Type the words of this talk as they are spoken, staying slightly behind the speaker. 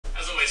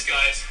Nice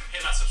guys,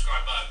 hit that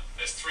subscribe button.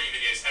 There's 3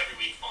 videos every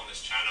week on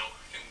this channel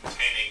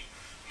containing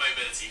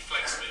mobility,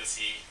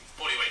 flexibility,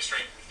 body weight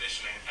strength and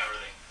conditioning,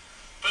 everything.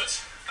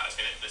 But that's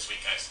been it for this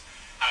week, guys.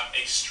 Have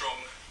a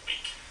strong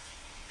week.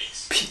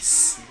 Peace.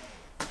 Peace.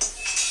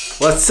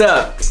 What's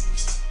up?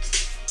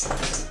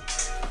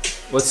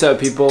 What's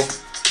up, people?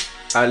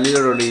 I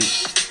literally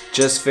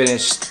just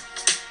finished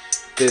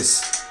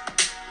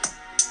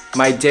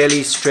my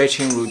daily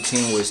stretching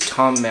routine with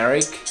Tom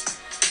Merrick.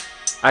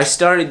 I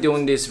started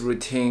doing this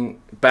routine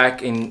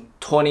back in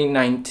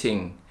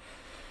 2019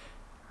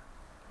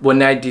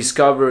 when I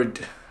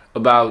discovered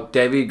about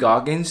David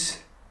Goggins.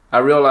 I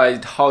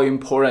realized how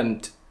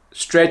important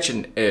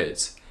stretching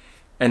is,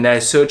 and I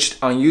searched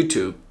on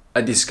YouTube.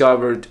 I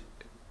discovered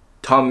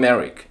Tom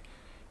Merrick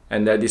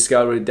and I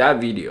discovered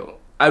that video.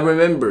 I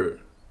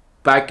remember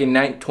back in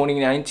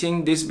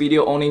 2019 this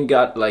video only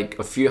got like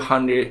a few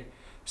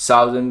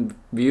 100,000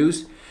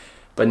 views,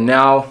 but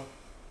now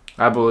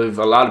I believe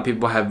a lot of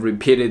people have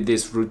repeated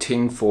this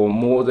routine for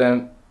more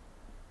than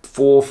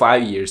 4 or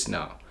 5 years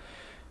now.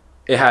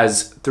 It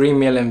has 3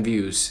 million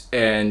views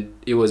and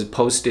it was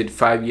posted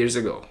 5 years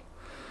ago.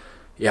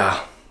 Yeah,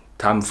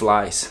 time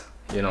flies,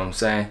 you know what I'm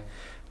saying?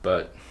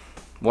 But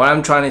what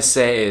I'm trying to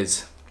say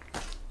is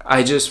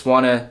I just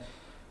want to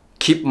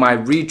keep my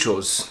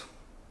rituals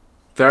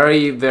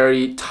very,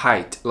 very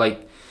tight.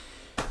 Like,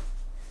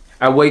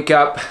 I wake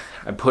up,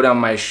 I put on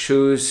my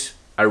shoes,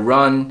 I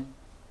run,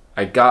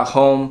 I got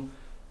home,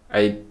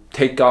 I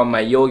take out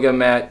my yoga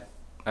mat,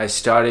 I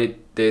started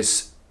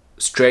this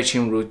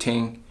stretching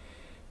routine.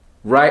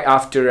 Right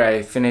after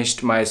I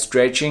finished my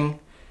stretching,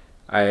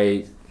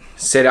 I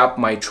set up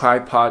my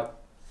tripod,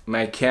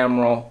 my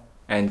camera,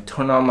 and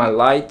turn on my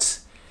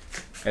lights.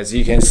 As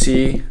you can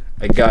see,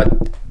 I got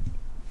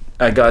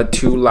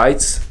 2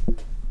 lights,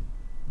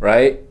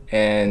 right?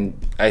 And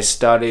I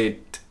started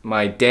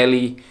my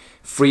daily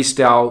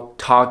freestyle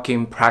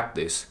talking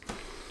practice.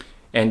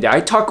 And I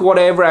talk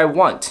whatever I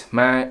want,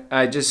 man.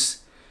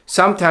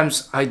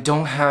 Sometimes I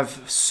don't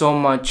have so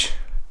much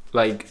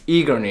like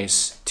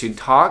eagerness to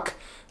talk,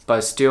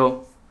 but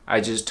still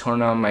I just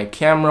turn on my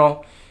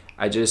camera.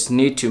 I just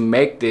need to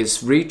make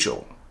this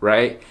ritual,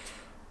 right?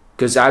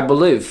 Because I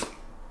believe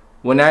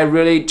when I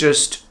really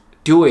just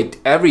do it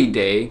every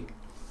day,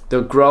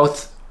 the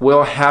growth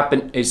will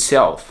happen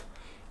itself.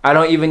 I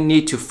don't even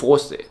need to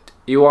force it.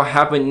 It will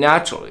happen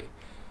naturally.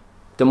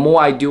 The more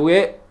I do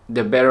it,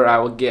 the better I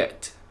will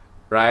get,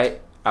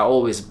 right? I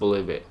always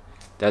believe it.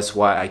 That's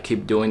why I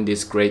keep doing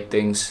these great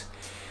things,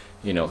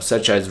 you know,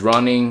 such as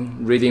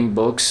running, reading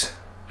books,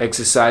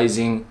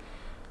 exercising,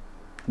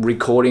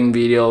 recording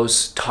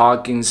videos,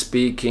 talking,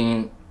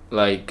 speaking,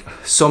 like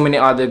so many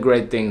other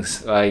great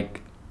things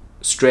like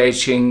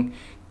stretching,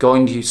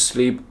 going to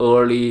sleep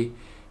early,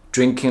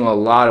 drinking a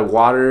lot of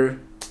water,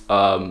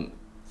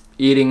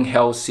 eating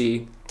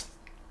healthy.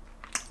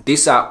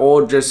 These are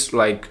all just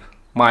like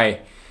my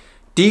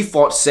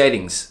default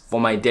settings for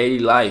my daily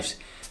lives.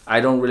 I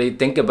don't really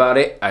think about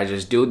it, I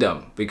just do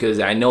them because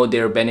I know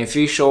they're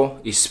beneficial,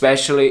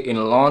 especially in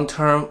the long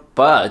term.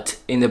 But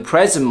in the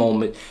present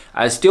moment,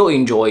 I still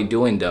enjoy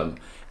doing them.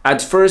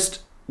 At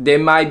first, they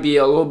might be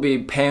a little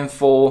bit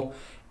painful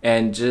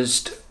and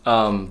just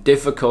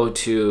difficult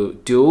to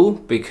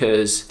do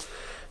because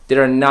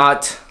they're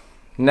not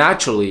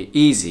naturally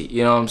easy,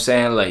 you know what I'm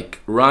saying? Like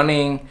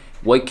running,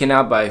 waking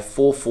up by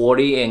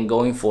 4:40 and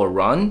going for a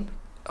run.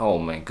 Oh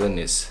my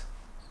goodness,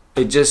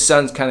 it just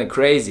sounds kind of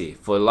crazy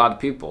for a lot of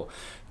people,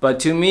 but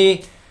to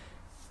me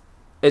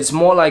it's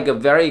more like a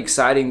very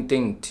exciting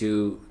thing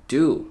to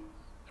do,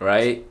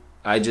 right?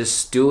 I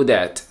just do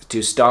that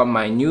to start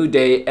my new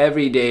day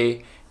every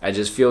day. I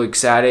just feel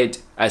excited.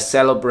 I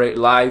celebrate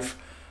life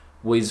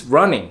with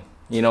running,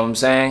 you know what I'm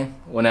saying?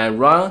 When I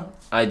run,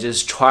 I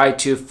just try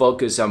to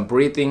focus on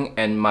breathing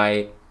and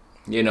my,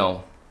 you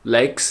know,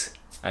 legs,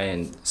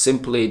 and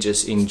simply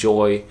just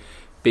enjoy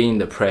being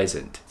the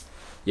present.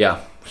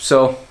 Yeah,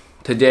 so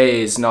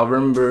today is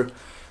November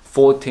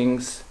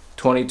 14th,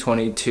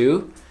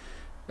 2022,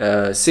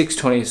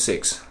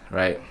 6:26,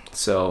 right?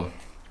 So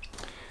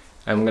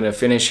I'm gonna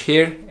finish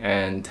here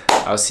and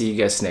I'll see you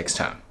guys next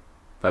time.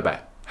 Bye bye.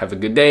 Have a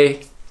good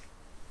day.